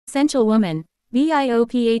Essential Woman,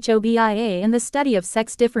 BIOPHOBIA, and the study of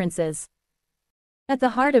sex differences. At the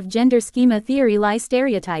heart of gender schema theory lie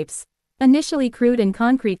stereotypes. Initially crude and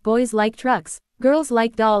concrete: boys like trucks, girls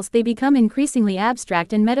like dolls. They become increasingly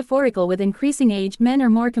abstract and metaphorical with increasing age. Men are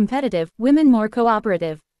more competitive, women more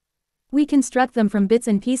cooperative. We construct them from bits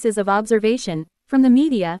and pieces of observation, from the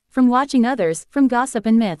media, from watching others, from gossip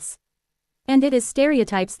and myths. And it is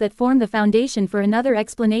stereotypes that form the foundation for another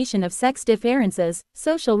explanation of sex differences: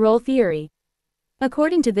 social role theory.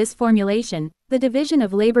 According to this formulation, the division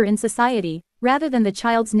of labor in society, rather than the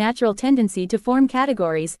child's natural tendency to form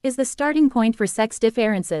categories, is the starting point for sex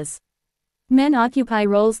differences. Men occupy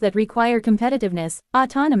roles that require competitiveness,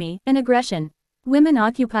 autonomy, and aggression. Women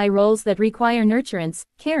occupy roles that require nurturance,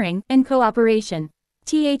 caring, and cooperation.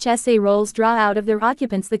 THSA roles draw out of their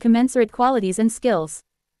occupants the commensurate qualities and skills.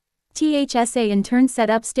 THSA in turn set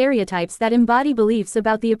up stereotypes that embody beliefs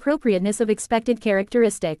about the appropriateness of expected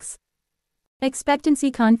characteristics.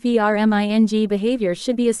 Expectancy-conforming behaviors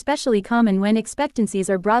should be especially common when expectancies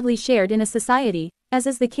are broadly shared in a society, as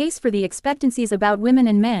is the case for the expectancies about women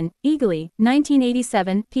and men. Eagly,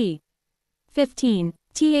 1987, p. 15.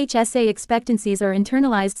 THSA expectancies are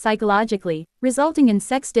internalized psychologically, resulting in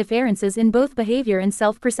sex differences in both behavior and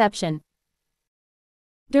self-perception.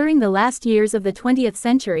 During the last years of the 20th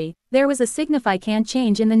century, there was a significant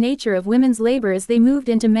change in the nature of women's labor as they moved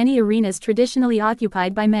into many arenas traditionally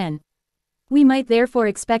occupied by men. We might therefore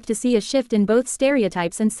expect to see a shift in both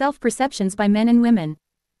stereotypes and self-perceptions by men and women.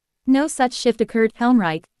 No such shift occurred.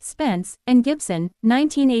 Helmreich, Spence, and Gibson,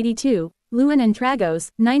 1982, Lewin and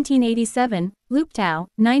Tragos, 1987, Luptow,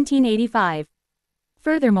 1985.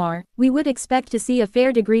 Furthermore, we would expect to see a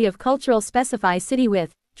fair degree of cultural specificity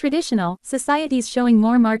with traditional societies showing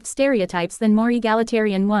more marked stereotypes than more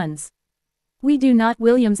egalitarian ones. We do not.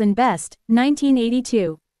 Williams and Best,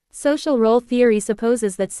 1982. Social role theory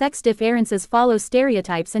supposes that sex differences follow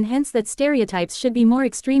stereotypes and hence that stereotypes should be more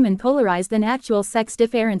extreme and polarized than actual sex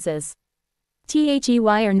differences.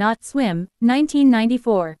 THEY or not. Swim,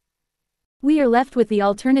 1994. We are left with the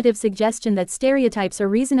alternative suggestion that stereotypes are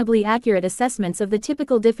reasonably accurate assessments of the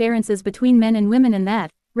typical differences between men and women and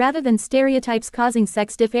that, rather than stereotypes causing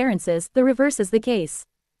sex differences, the reverse is the case.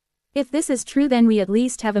 If this is true, then we at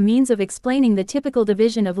least have a means of explaining the typical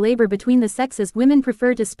division of labor between the sexes. Women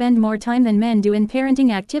prefer to spend more time than men do in parenting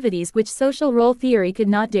activities, which social role theory could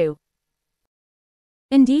not do.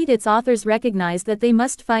 Indeed, its authors recognized that they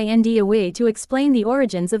must find a way to explain the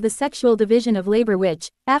origins of the sexual division of labor which,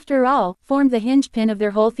 after all, formed the hinge pin of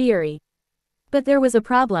their whole theory. But there was a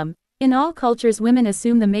problem. In all cultures, women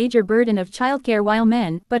assume the major burden of childcare while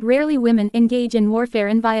men, but rarely women, engage in warfare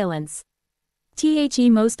and violence. The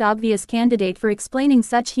most obvious candidate for explaining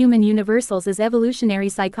such human universals is evolutionary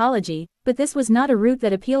psychology, but this was not a route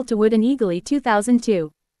that appealed to Wood and Eagly,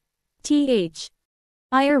 2002.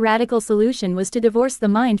 Our radical solution was to divorce the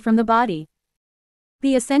mind from the body.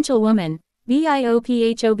 The Essential Woman,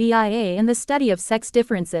 BIOPHOBIA, and the study of sex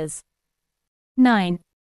differences. 9.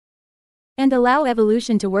 And allow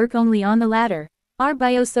evolution to work only on the latter. Our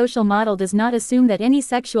biosocial model does not assume that any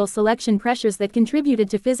sexual selection pressures that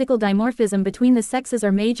contributed to physical dimorphism between the sexes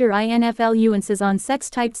are major influences on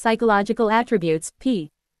sex-typed psychological attributes.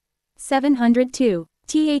 p. 702.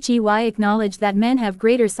 THEY acknowledge that men have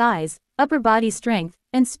greater size, upper body strength,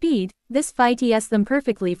 and speed. This fits them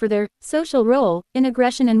perfectly for their social role in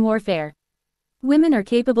aggression and warfare. Women are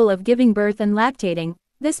capable of giving birth and lactating.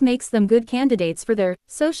 This makes them good candidates for their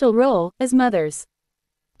social role as mothers.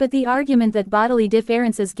 But the argument that bodily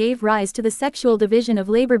differences gave rise to the sexual division of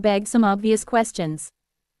labor begs some obvious questions.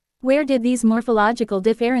 Where did these morphological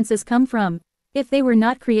differences come from? If they were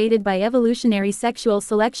not created by evolutionary sexual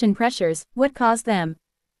selection pressures, what caused them?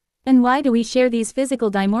 And why do we share these physical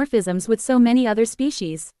dimorphisms with so many other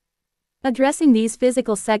species? Addressing these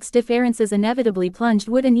physical sex differences inevitably plunged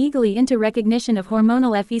Wood and Eagly into recognition of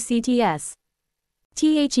hormonal FECTS.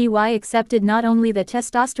 THEY accepted not only that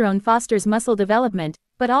testosterone fosters muscle development,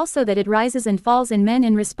 but also that it rises and falls in men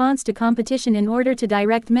in response to competition in order to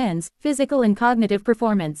direct men's physical and cognitive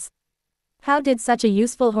performance. How did such a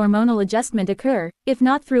useful hormonal adjustment occur, if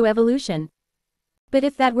not through evolution? But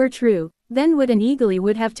if that were true, then Wood and Eagly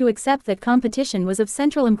would have to accept that competition was of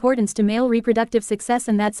central importance to male reproductive success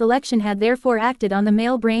and that selection had therefore acted on the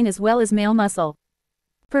male brain as well as male muscle.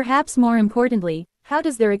 Perhaps more importantly, how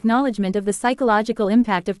does their acknowledgement of the psychological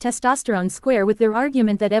impact of testosterone square with their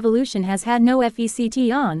argument that evolution has had no effect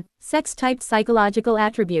on sex-typed psychological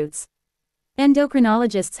attributes?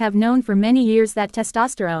 Endocrinologists have known for many years that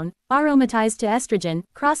testosterone, aromatized to estrogen,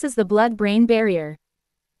 crosses the blood-brain barrier.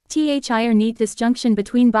 This junction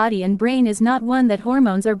between body and brain is not one that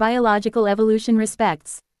hormones or biological evolution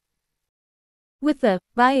respects. With the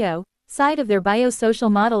bio side of their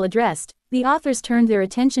biosocial model addressed, the authors turned their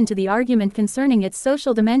attention to the argument concerning its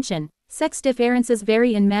social dimension. Sex differences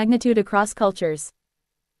vary in magnitude across cultures.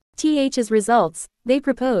 As results, they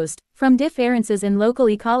proposed, from differences in local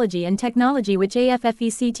ecology and technology which affect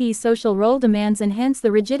social role demands and hence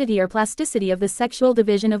the rigidity or plasticity of the sexual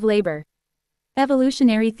division of labor.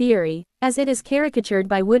 Evolutionary theory, as it is caricatured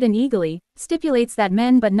by Wood and Eagly, stipulates that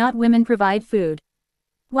men but not women provide food.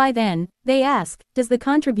 Why then, they ask, does the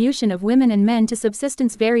contribution of women and men to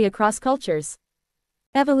subsistence vary across cultures?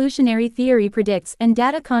 Evolutionary theory predicts, and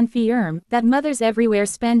data confirm, that mothers everywhere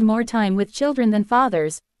spend more time with children than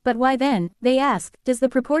fathers, but why then, they ask, does the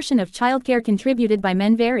proportion of childcare contributed by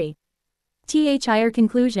men vary? Higher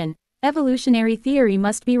conclusion, evolutionary theory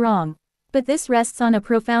must be wrong. But this rests on a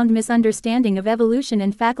profound misunderstanding of evolution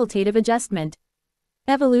and facultative adjustment.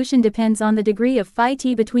 Evolution depends on the degree of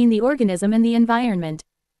phi-t between the organism and the environment.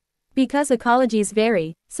 Because ecologies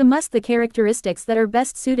vary, so must the characteristics that are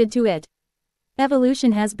best suited to it.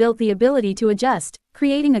 Evolution has built the ability to adjust,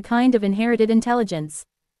 creating a kind of inherited intelligence.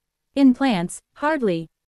 In plants, hardly.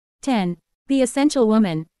 10. The Essential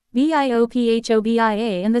Woman,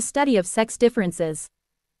 BIOPHOBIA, and the study of sex differences.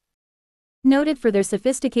 Noted for their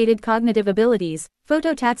sophisticated cognitive abilities,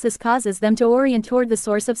 phototaxis causes them to orient toward the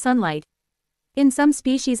source of sunlight. In some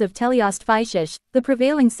species of Teleostphysis, the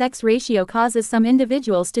prevailing sex ratio causes some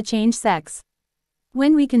individuals to change sex.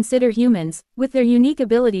 When we consider humans, with their unique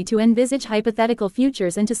ability to envisage hypothetical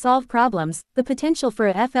futures and to solve problems, the potential for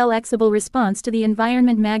a flexible response to the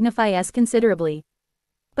environment magnifies considerably.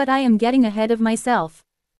 But I am getting ahead of myself.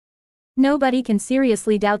 Nobody can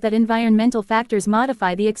seriously doubt that environmental factors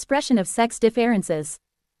modify the expression of sex differences.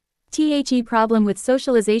 The problem with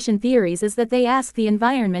socialization theories is that they ask the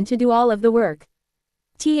environment to do all of the work.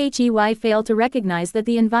 Why fail to recognize that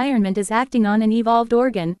the environment is acting on an evolved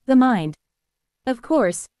organ, the mind. Of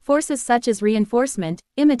course, forces such as reinforcement,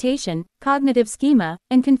 imitation, cognitive schema,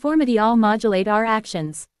 and conformity all modulate our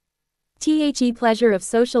actions. Pleasure of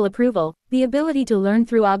social approval, the ability to learn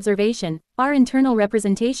through observation, our internal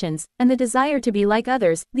representations, and the desire to be like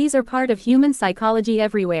others, these are part of human psychology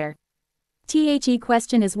everywhere.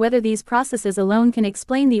 Question is whether these processes alone can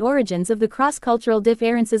explain the origins of the cross-cultural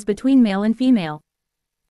differences between male and female.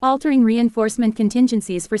 Altering reinforcement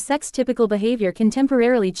contingencies for sex-typical behavior can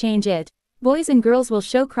temporarily change it. Boys and girls will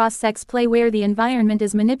show cross-sex play where the environment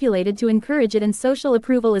is manipulated to encourage it and social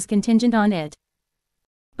approval is contingent on it.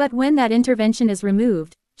 But when that intervention is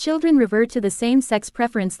removed, children revert to the same sex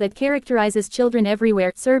preference that characterizes children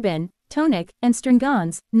everywhere. Serbin, Tonik, and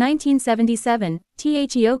Strangons, 1977,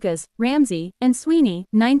 Iokas, Ramsey, and Sweeney,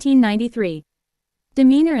 1993.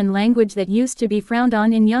 Demeanor and language that used to be frowned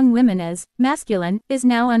on in young women as masculine is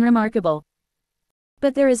now unremarkable.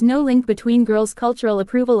 But there is no link between girls' cultural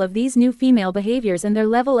approval of these new female behaviors and their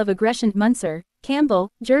level of aggression. Munzer, Campbell,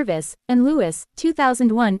 Jervis, and Lewis,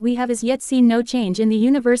 2001. We have as yet seen no change in the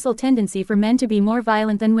universal tendency for men to be more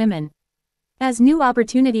violent than women. As new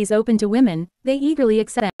opportunities open to women, they eagerly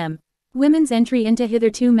accept them. Women's entry into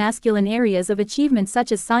hitherto masculine areas of achievement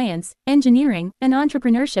such as science, engineering, and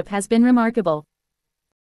entrepreneurship has been remarkable.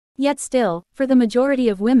 Yet still, for the majority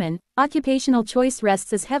of women, occupational choice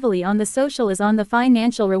rests as heavily on the social as on the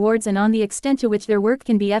financial rewards and on the extent to which their work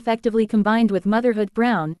can be effectively combined with motherhood.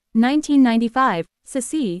 Brown, 1995,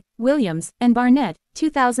 Ceci, Williams, and Barnett,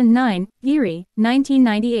 2009, Geary,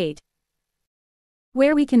 1998.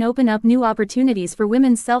 Where we can open up new opportunities for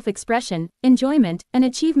women's self-expression, enjoyment, and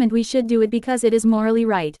achievement, we should do it because it is morally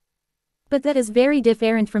right. But that is very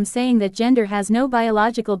different from saying that gender has no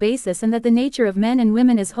biological basis and that the nature of men and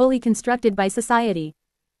women is wholly constructed by society.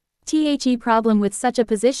 The problem with such a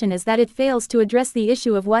position is that it fails to address the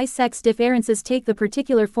issue of why sex differences take the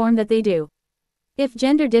particular form that they do. If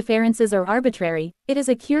gender differences are arbitrary, it is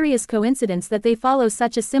a curious coincidence that they follow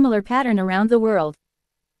such a similar pattern around the world.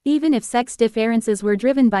 Even if sex differences were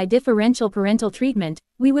driven by differential parental treatment,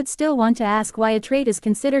 we would still want to ask why a trait is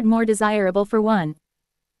considered more desirable for one.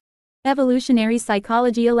 Evolutionary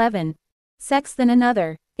Psychology 11. Sex than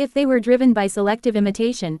another. If they were driven by selective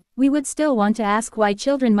imitation, we would still want to ask why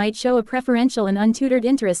children might show a preferential and untutored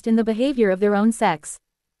interest in the behavior of their own sex.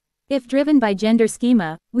 If driven by gender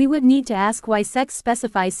schema, we would need to ask why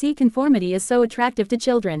sex-specified conformity is so attractive to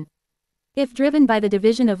children. If driven by the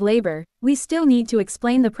division of labor, we still need to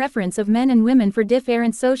explain the preference of men and women for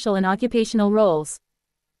different social and occupational roles.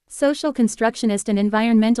 Social constructionist and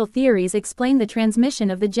environmental theories explain the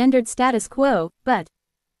transmission of the gendered status quo, but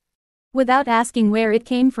without asking where it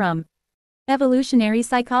came from. Evolutionary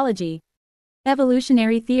psychology.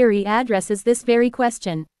 Evolutionary theory addresses this very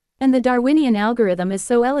question. And the Darwinian algorithm is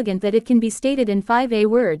so elegant that it can be stated in 5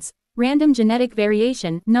 words. random genetic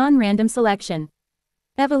variation, non-random selection.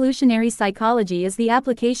 Evolutionary psychology is the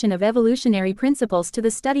application of evolutionary principles to the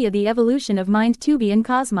study of the evolution of mind to be and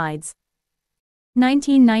cosmides.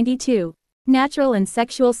 1992. Natural and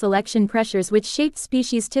sexual selection pressures which shaped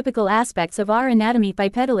species. Typical aspects of our anatomy: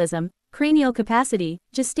 bipedalism, cranial capacity,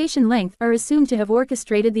 gestation length, are assumed to have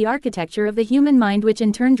orchestrated the architecture of the human mind, which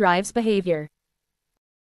in turn drives behavior.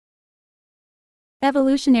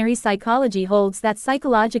 Evolutionary psychology holds that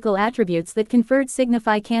psychological attributes that conferred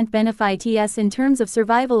signify can't benefit us in terms of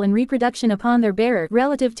survival and reproduction upon their bearer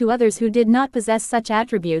relative to others who did not possess such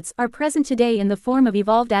attributes are present today in the form of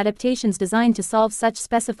evolved adaptations designed to solve such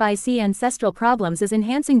specific ancestral problems as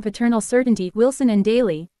enhancing paternal certainty. Wilson and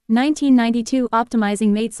Daly, 1992. Optimizing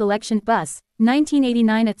mate selection. Buss,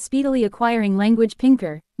 1989. At speedily acquiring language.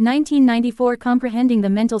 Pinker, 1994. Comprehending the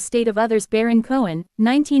mental state of others. Baron Cohen,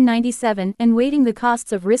 1997. And weighting the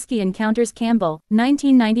costs of risky encounters. Campbell,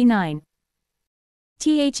 1999.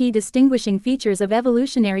 Distinguishing features of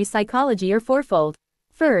evolutionary psychology are fourfold.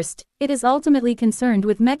 First, it is ultimately concerned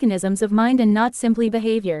with mechanisms of mind and not simply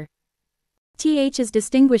behavior.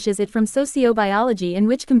 Distinguishes it from sociobiology, in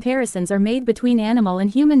which comparisons are made between animal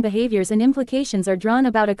and human behaviors and implications are drawn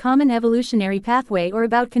about a common evolutionary pathway or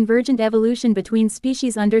about convergent evolution between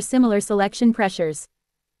species under similar selection pressures.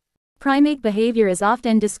 Primate behavior is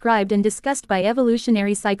often described and discussed by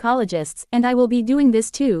evolutionary psychologists, and I will be doing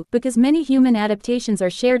this too, because many human adaptations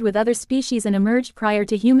are shared with other species and emerged prior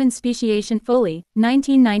to human speciation. Foley,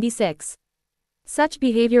 1996. Such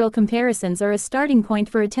behavioral comparisons are a starting point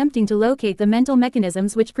for attempting to locate the mental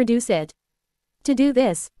mechanisms which produce it. To do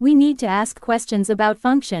this, we need to ask questions about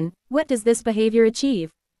function: what does this behavior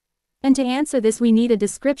achieve? And to answer this, we need a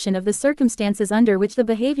description of the circumstances under which the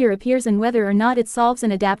behavior appears and whether or not it solves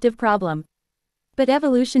an adaptive problem. But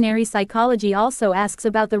evolutionary psychology also asks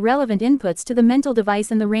about the relevant inputs to the mental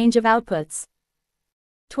device and the range of outputs.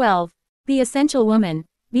 12. The Essential Woman,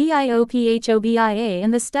 BIOPHOBIA,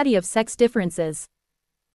 and the study of sex differences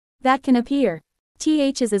that can appear.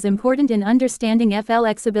 Is as important in understanding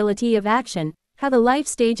flexibility of action, how the life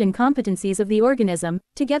stage and competencies of the organism,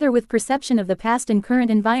 together with perception of the past and current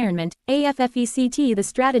environment, AFFECT, the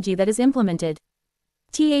strategy that is implemented.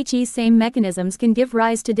 Same mechanisms can give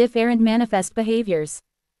rise to different manifest behaviors.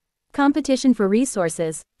 Competition for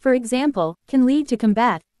resources, for example, can lead to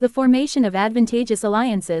combat, the formation of advantageous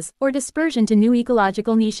alliances, or dispersion to new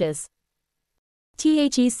ecological niches.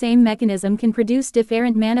 Same mechanism can produce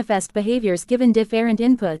different manifest behaviors given different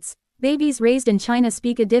inputs. Babies raised in China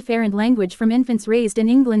speak a different language from infants raised in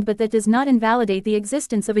England, but that does not invalidate the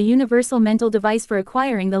existence of a universal mental device for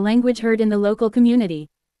acquiring the language heard in the local community.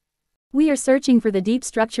 We are searching for the deep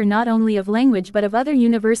structure not only of language but of other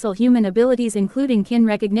universal human abilities, including kin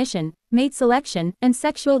recognition, mate selection, and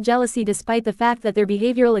sexual jealousy, despite the fact that their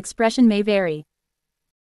behavioral expression may vary.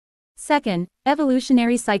 Second,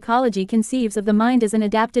 evolutionary psychology conceives of the mind as an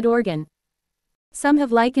adapted organ. Some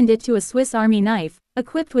have likened it to a Swiss Army knife,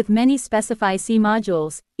 equipped with many specific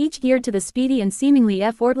modules, each geared to the speedy and seemingly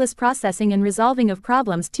effortless processing and resolving of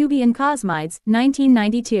problems. To be and Cosmides,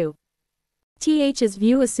 1992. His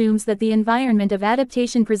view assumes that the environment of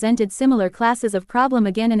adaptation presented similar classes of problem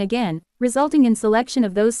again and again, resulting in selection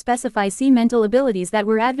of those specific mental abilities that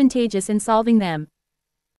were advantageous in solving them.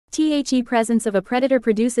 Presence of a predator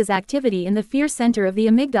produces activity in the fear center of the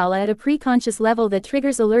amygdala at a preconscious level that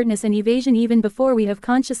triggers alertness and evasion even before we have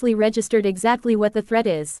consciously registered exactly what the threat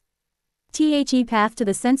is. Path to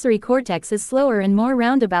the sensory cortex is slower and more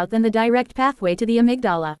roundabout than the direct pathway to the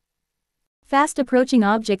amygdala. Fast approaching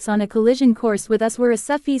objects on a collision course with us were a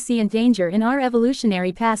sufficient danger in our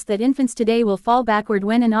evolutionary past that infants today will fall backward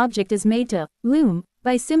when an object is made to loom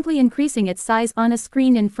by simply increasing its size on a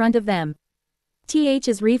screen in front of them.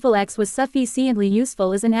 His reflex was sufficiently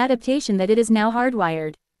useful as an adaptation that it is now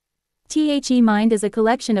hardwired. Mind is a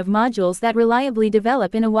collection of modules that reliably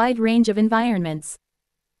develop in a wide range of environments.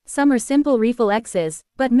 Some are simple reflexes,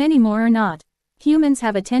 but many more are not. Humans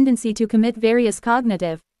have a tendency to commit various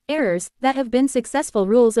cognitive errors that have been successful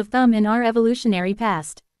rules of thumb in our evolutionary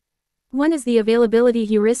past. One is the availability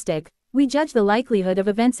heuristic. We judge the likelihood of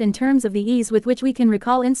events in terms of the ease with which we can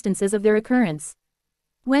recall instances of their occurrence.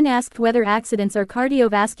 When asked whether accidents or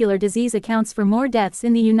cardiovascular disease accounts for more deaths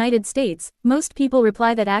in the United States, most people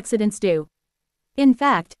reply that accidents do. In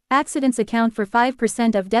fact, accidents account for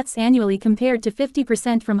 5% of deaths annually compared to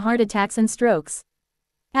 50% from heart attacks and strokes.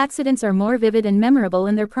 Accidents are more vivid and memorable,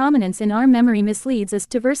 and their prominence in our memory misleads us.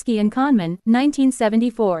 Tversky and Kahneman,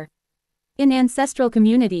 1974. In ancestral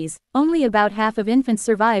communities, only about half of infants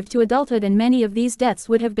survived to adulthood, and many of these deaths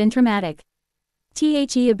would have been traumatic.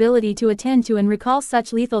 Ability to attend to and recall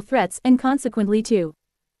such lethal threats, and consequently to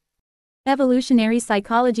Evolutionary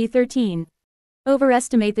Psychology 13.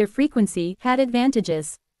 Overestimate their frequency had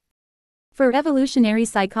advantages. For evolutionary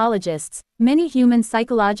psychologists, many human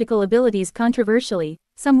psychological abilities controversially,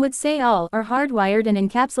 some would say all, are hardwired and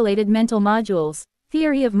encapsulated mental modules: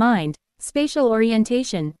 theory of mind, spatial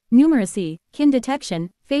orientation, numeracy, kin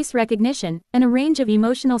detection, face recognition, and a range of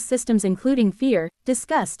emotional systems including fear,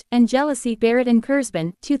 disgust, and jealousy. Barrett and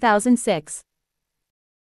Kurzban, 2006.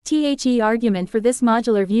 The argument for this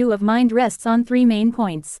modular view of mind rests on three main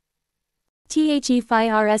points.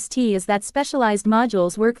 The is that specialized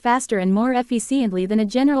modules work faster and more efficiently than a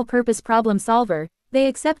general-purpose problem solver. They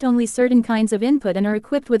accept only certain kinds of input and are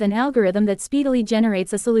equipped with an algorithm that speedily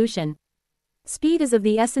generates a solution. Speed is of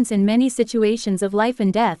the essence in many situations of life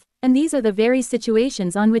and death, and these are the very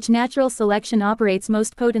situations on which natural selection operates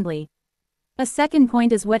most potently. A second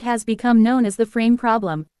point is what has become known as the frame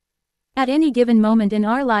problem. At any given moment in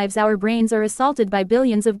our lives, our brains are assaulted by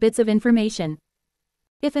billions of bits of information.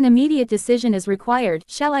 If an immediate decision is required,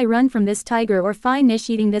 shall I run from this tiger or finish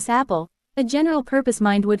eating this apple? A general-purpose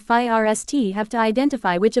mind would have to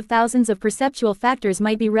identify which of thousands of perceptual factors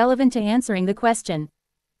might be relevant to answering the question.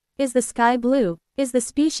 Is the sky blue? Is the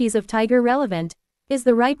species of tiger relevant? Is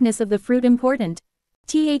the ripeness of the fruit important?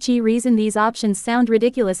 The reason these options sound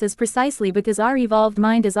ridiculous is precisely because our evolved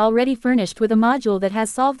mind is already furnished with a module that has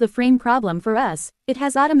solved the frame problem for us. It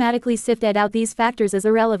has automatically sifted out these factors as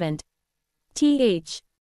irrelevant.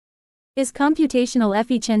 Is computational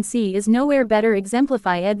efficiency is nowhere better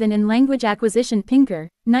exemplified than in language acquisition. Pinker,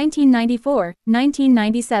 1994,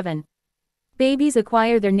 1997. Babies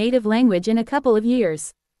acquire their native language in a couple of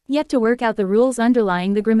years. Yet to work out the rules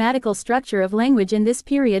underlying the grammatical structure of language in this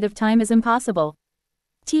period of time is impossible.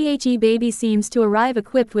 The baby seems to arrive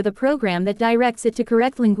equipped with a program that directs it to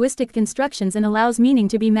correct linguistic constructions and allows meaning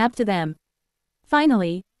to be mapped to them.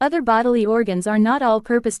 Finally, other bodily organs are not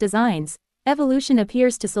all-purpose designs. Evolution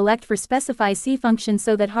appears to select for specify C functions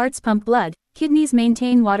so that hearts pump blood, kidneys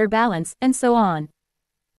maintain water balance, and so on.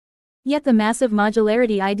 Yet the massive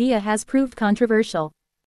modularity idea has proved controversial.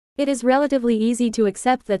 It is relatively easy to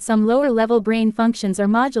accept that some lower-level brain functions are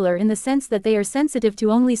modular in the sense that they are sensitive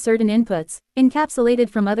to only certain inputs, encapsulated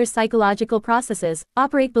from other psychological processes,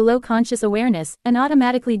 operate below conscious awareness, and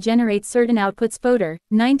automatically generate certain outputs. Fodor,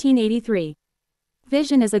 1983.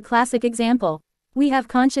 Vision is a classic example. We have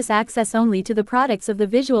conscious access only to the products of the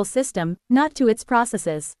visual system, not to its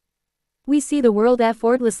processes. We see the world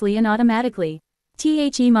effortlessly and automatically.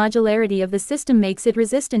 The modularity of the system makes it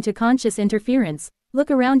resistant to conscious interference.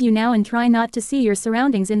 Look around you now and try not to see your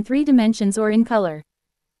surroundings in 3 dimensions or in color.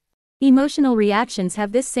 Emotional reactions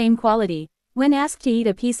have this same quality. When asked to eat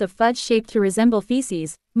a piece of fudge shaped to resemble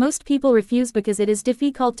feces, most people refuse because it is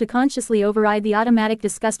difficult to consciously override the automatic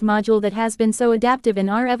disgust module that has been so adaptive in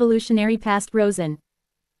our evolutionary past. Rosen.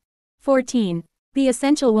 14. The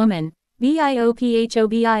Essential Woman,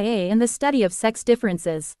 BIOPHOBIA and the Study of Sex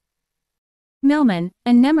Differences. Millman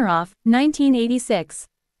and Nemiroff, 1986.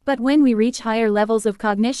 But when we reach higher levels of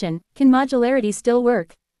cognition, can modularity still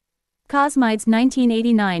work? Cosmides,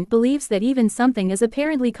 1989, believes that even something as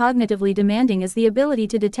apparently cognitively demanding as the ability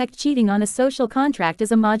to detect cheating on a social contract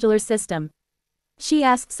is a modular system. She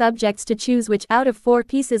asked subjects to choose which out of 4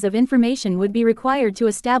 pieces of information would be required to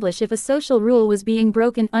establish if a social rule was being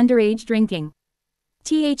broken: underage drinking.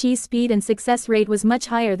 The speed and success rate was much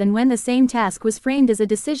higher than when the same task was framed as a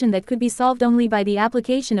decision that could be solved only by the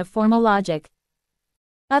application of formal logic.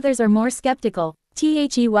 Others are more skeptical.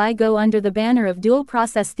 Why go under the banner of dual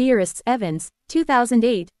process theorists: Evans,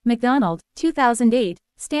 2008, McDonald, 2008,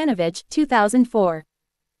 Stanovich, 2004.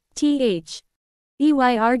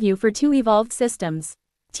 Why argue for 2 evolved systems?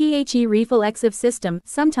 Reflexive system,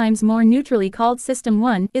 sometimes more neutrally called System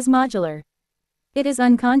 1, is modular. It is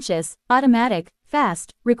unconscious, automatic,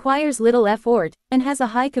 fast, requires little effort, and has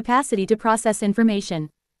a high capacity to process information.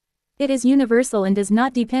 It is universal and does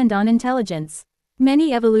not depend on intelligence.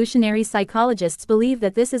 Many evolutionary psychologists believe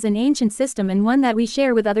that this is an ancient system and one that we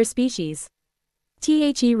share with other species.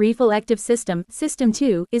 The reflective system, System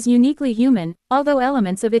 2, is uniquely human, although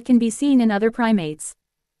elements of it can be seen in other primates.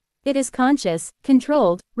 It is conscious,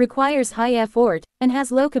 controlled, requires high effort, and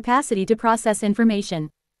has low capacity to process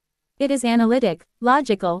information. It is analytic,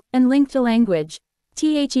 logical, and linked to language.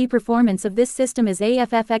 The performance of this system is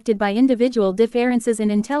affected by individual differences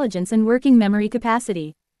in intelligence and working memory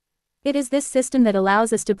capacity. It is this system that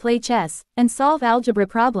allows us to play chess and solve algebra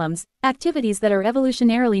problems, activities that are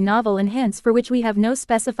evolutionarily novel and hence for which we have no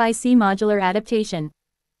specified modular adaptation.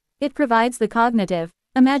 It provides the cognitive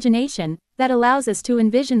imagination that allows us to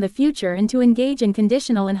envision the future and to engage in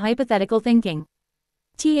conditional and hypothetical thinking.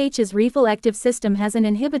 Th's reflective system has an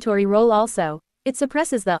inhibitory role also. It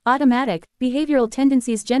suppresses the automatic behavioral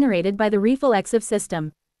tendencies generated by the reflexive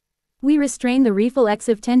system. We restrain the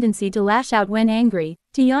reflexive tendency to lash out when angry,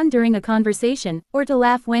 to yawn during a conversation, or to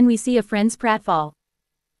laugh when we see a friend's pratfall.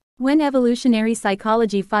 When evolutionary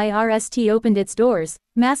psychology (PHYRST) opened its doors,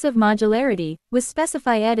 massive modularity was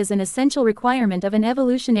specified as an essential requirement of an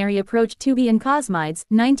evolutionary approach to be in cosmides,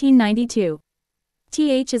 1992.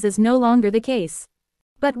 This is no longer the case.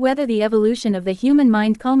 But whether the evolution of the human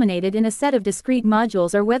mind culminated in a set of discrete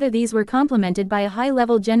modules or whether these were complemented by a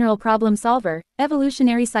high-level general problem solver,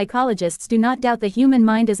 evolutionary psychologists do not doubt the human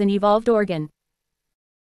mind as an evolved organ.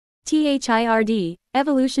 THIRD,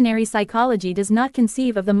 evolutionary psychology does not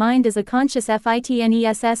conceive of the mind as a conscious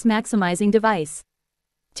fitness maximizing device.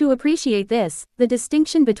 To appreciate this, the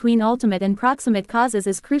distinction between ultimate and proximate causes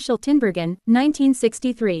is crucial. Tinbergen,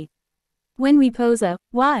 1963. When we pose a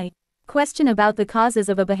why question about the causes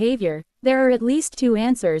of a behavior, there are at least two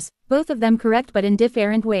answers, both of them correct but in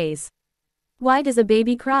different ways. Why does a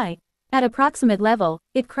baby cry? At a proximate level,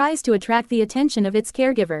 it cries to attract the attention of its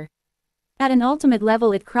caregiver. At an ultimate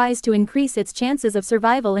level, it cries to increase its chances of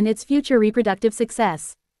survival and its future reproductive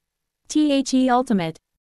success. Ultimate.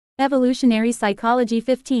 Evolutionary Psychology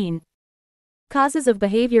 15. Causes of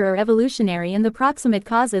behavior are evolutionary and the proximate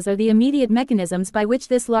causes are the immediate mechanisms by which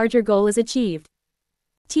this larger goal is achieved.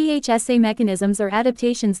 THSA mechanisms are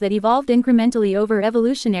adaptations that evolved incrementally over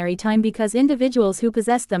evolutionary time because individuals who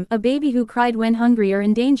possessed them, a baby who cried when hungry or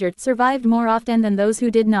endangered, survived more often than those who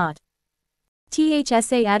did not.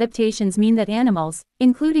 THSA adaptations mean that animals,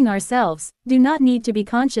 including ourselves, do not need to be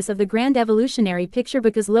conscious of the grand evolutionary picture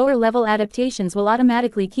because lower-level adaptations will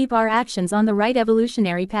automatically keep our actions on the right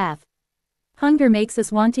evolutionary path. Hunger makes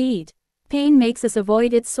us want to eat. Pain makes us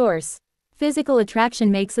avoid its source. Physical attraction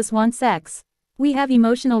makes us want sex. We have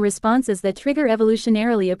emotional responses that trigger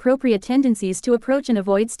evolutionarily appropriate tendencies to approach and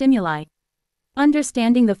avoid stimuli.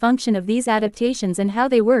 Understanding the function of these adaptations and how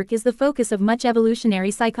they work is the focus of much evolutionary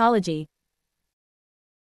psychology.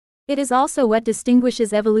 It is also what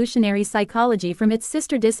distinguishes evolutionary psychology from its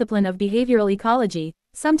sister discipline of behavioral ecology,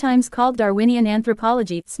 sometimes called Darwinian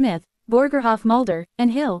anthropology. Smith, Borgerhoff, Mulder,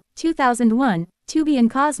 and Hill, 2001, To Be in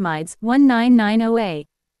Cosmides, 1990a.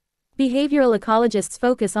 Behavioral ecologists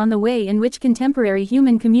focus on the way in which contemporary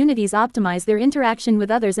human communities optimize their interaction with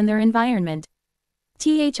others and their environment.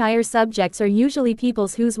 THIR subjects are usually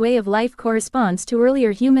peoples whose way of life corresponds to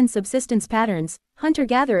earlier human subsistence patterns,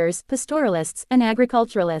 hunter-gatherers, pastoralists, and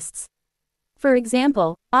agriculturalists. For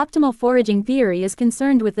example, optimal foraging theory is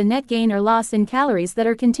concerned with the net gain or loss in calories that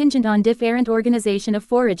are contingent on different organization of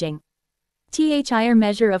foraging. THIR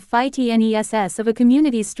measure of fitness of a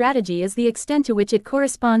community's strategy is the extent to which it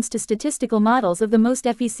corresponds to statistical models of the most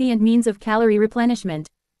efficient means of calorie replenishment.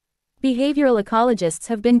 Behavioral ecologists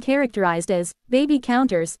have been characterized as baby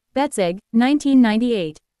counters. Betzig,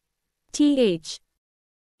 1998. THEY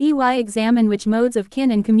examine which modes of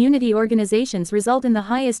kin and community organizations result in the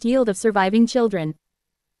highest yield of surviving children.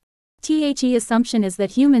 The assumption is that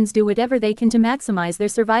humans do whatever they can to maximize their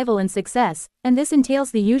survival and success, and this entails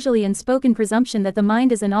the usually unspoken presumption that the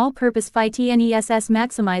mind is an all-purpose fitness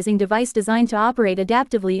maximizing device designed to operate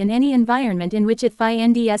adaptively in any environment in which it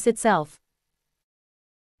finds itself.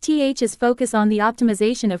 TH's focus on the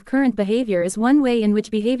optimization of current behavior is one way in which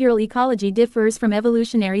behavioral ecology differs from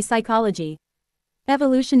evolutionary psychology.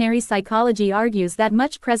 Evolutionary psychology argues that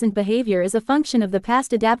much present behavior is a function of the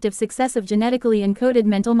past adaptive success of genetically encoded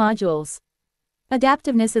mental modules.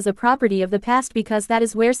 Adaptiveness is a property of the past because that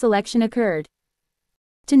is where selection occurred.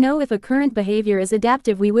 To know if a current behavior is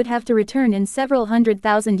adaptive, we would have to return in several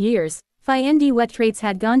 100,000 years, find what traits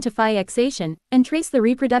had gone to fixation, and trace the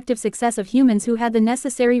reproductive success of humans who had the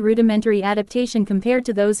necessary rudimentary adaptation compared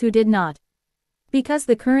to those who did not. Because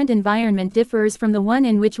the current environment differs from the one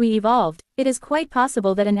in which we evolved, it is quite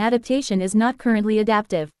possible that an adaptation is not currently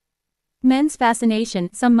adaptive. Men's fascination,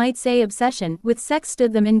 some might say obsession, with sex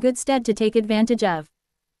stood them in good stead to take advantage of.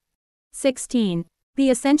 16. The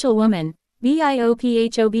Essential Woman,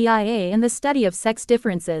 BIOPHOBIA, and the study of sex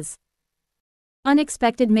differences.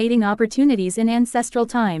 Unexpected mating opportunities in ancestral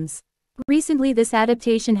times. Recently, this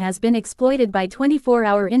adaptation has been exploited by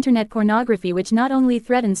 24-hour internet pornography, which not only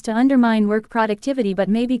threatens to undermine work productivity but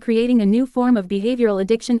may be creating a new form of behavioral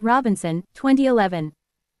addiction. Robinson, 2011.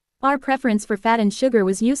 Our preference for fat and sugar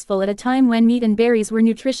was useful at a time when meat and berries were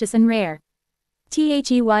nutritious and rare.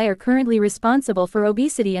 THEY are currently responsible for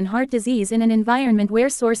obesity and heart disease in an environment where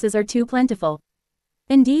sources are too plentiful.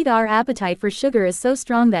 Indeed, our appetite for sugar is so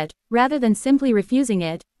strong that, rather than simply refusing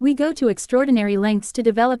it, we go to extraordinary lengths to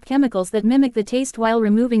develop chemicals that mimic the taste while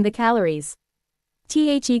removing the calories.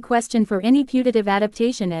 The question for any putative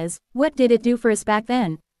adaptation is, what did it do for us back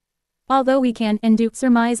then? Although we can and do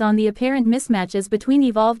surmise on the apparent mismatches between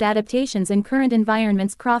evolved adaptations and current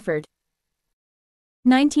environments. Crawford.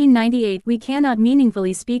 1998. We cannot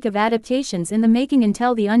meaningfully speak of adaptations in the making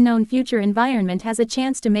until the unknown future environment has a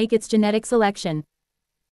chance to make its genetic selection.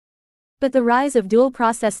 But the rise of dual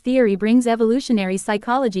process theory brings evolutionary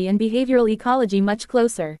psychology and behavioral ecology much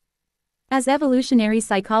closer. As evolutionary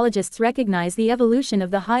psychologists recognize the evolution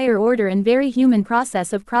of the higher order and very human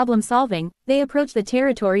process of problem solving, they approach the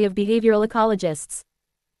territory of behavioral ecologists.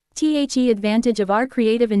 The advantage of our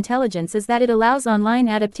creative intelligence is that it allows online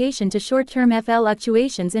adaptation to short-term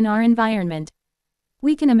fluctuations in our environment.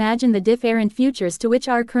 We can imagine the different futures to which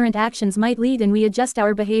our current actions might lead, and we adjust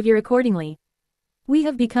our behavior accordingly. We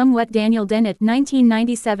have become what Daniel Dennett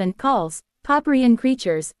 1997 calls Popperian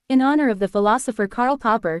creatures, in honor of the philosopher Karl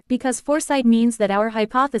Popper, because foresight means that our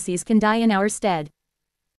hypotheses can die in our stead.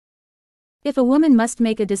 If a woman must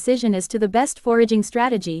make a decision as to the best foraging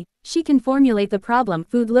strategy, she can formulate the problem: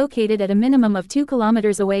 food located at a minimum of 2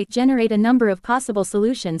 kilometers away, generate a number of possible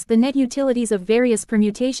solutions, the net utilities of various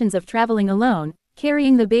permutations of traveling alone,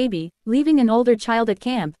 carrying the baby, leaving an older child at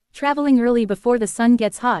camp, traveling early before the sun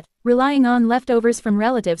gets hot, relying on leftovers from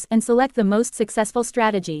relatives, and select the most successful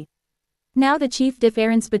strategy. Now the chief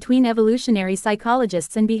difference between evolutionary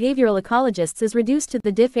psychologists and behavioral ecologists is reduced to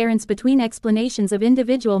the difference between explanations of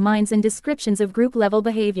individual minds and descriptions of group-level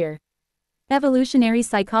behavior. Evolutionary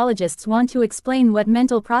psychologists want to explain what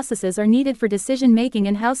mental processes are needed for decision-making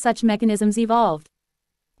and how such mechanisms evolved.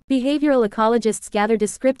 Behavioral ecologists gather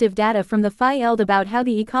descriptive data from the field about how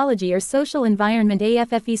the ecology or social environment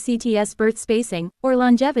affects birth spacing, or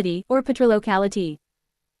longevity, or patrolocality.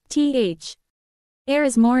 There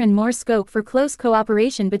is more and more scope for close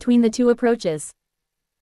cooperation between the two approaches.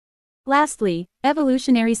 Lastly,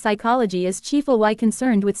 evolutionary psychology is chiefly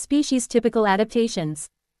concerned with species-typical adaptations.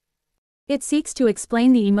 It seeks to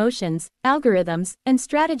explain the emotions, algorithms, and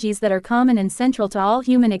strategies that are common and central to all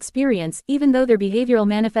human experience, even though their behavioral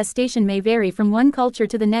manifestation may vary from one culture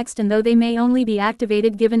to the next and though they may only be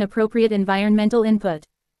activated given appropriate environmental input.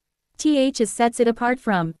 Sets it apart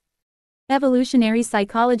from evolutionary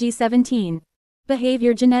psychology. 17.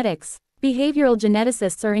 Behavior genetics. Behavioral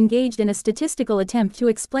geneticists are engaged in a statistical attempt to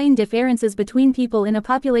explain differences between people in a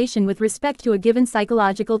population with respect to a given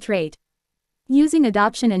psychological trait. Using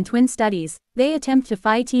adoption and twin studies, they attempt to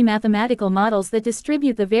fit mathematical models that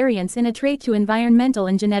distribute the variance in a trait to environmental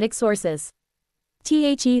and genetic sources.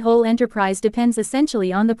 The whole enterprise depends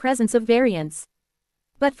essentially on the presence of variance.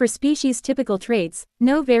 But for species-typical traits,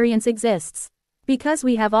 no variance exists. Because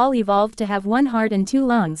we have all evolved to have 1 heart and 2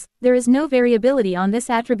 lungs, there is no variability on this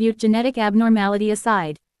attribute, genetic abnormality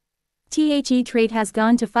aside. The trait has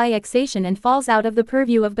gone to fixation and falls out of the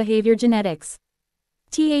purview of behavior genetics.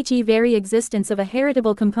 The very existence of a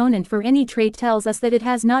heritable component for any trait tells us that it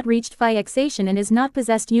has not reached fixation and is not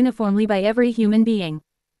possessed uniformly by every human being.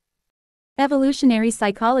 Evolutionary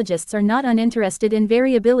psychologists are not uninterested in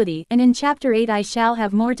variability, and in Chapter 8 I shall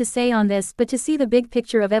have more to say on this, but to see the big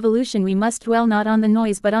picture of evolution we must dwell not on the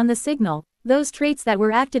noise but on the signal, those traits that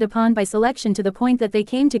were acted upon by selection to the point that they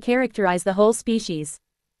came to characterize the whole species.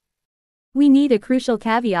 We need a crucial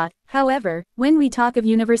caveat, however, when we talk of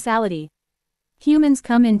universality. Humans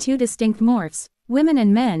come in 2 distinct morphs, women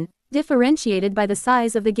and men, differentiated by the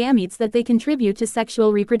size of the gametes that they contribute to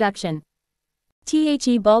sexual reproduction.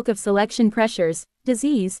 The bulk of selection pressures,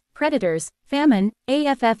 disease, predators, famine,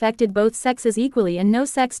 affected both sexes equally, and no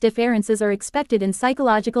sex differences are expected in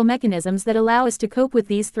psychological mechanisms that allow us to cope with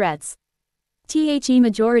these threats. The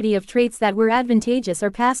majority of traits that were advantageous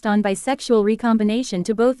are passed on by sexual recombination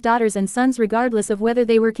to both daughters and sons regardless of whether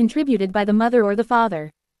they were contributed by the mother or the father.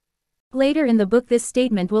 Later in the book this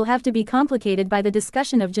statement will have to be complicated by the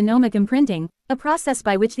discussion of genomic imprinting, a process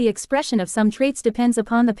by which the expression of some traits depends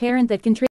upon the parent that contributes.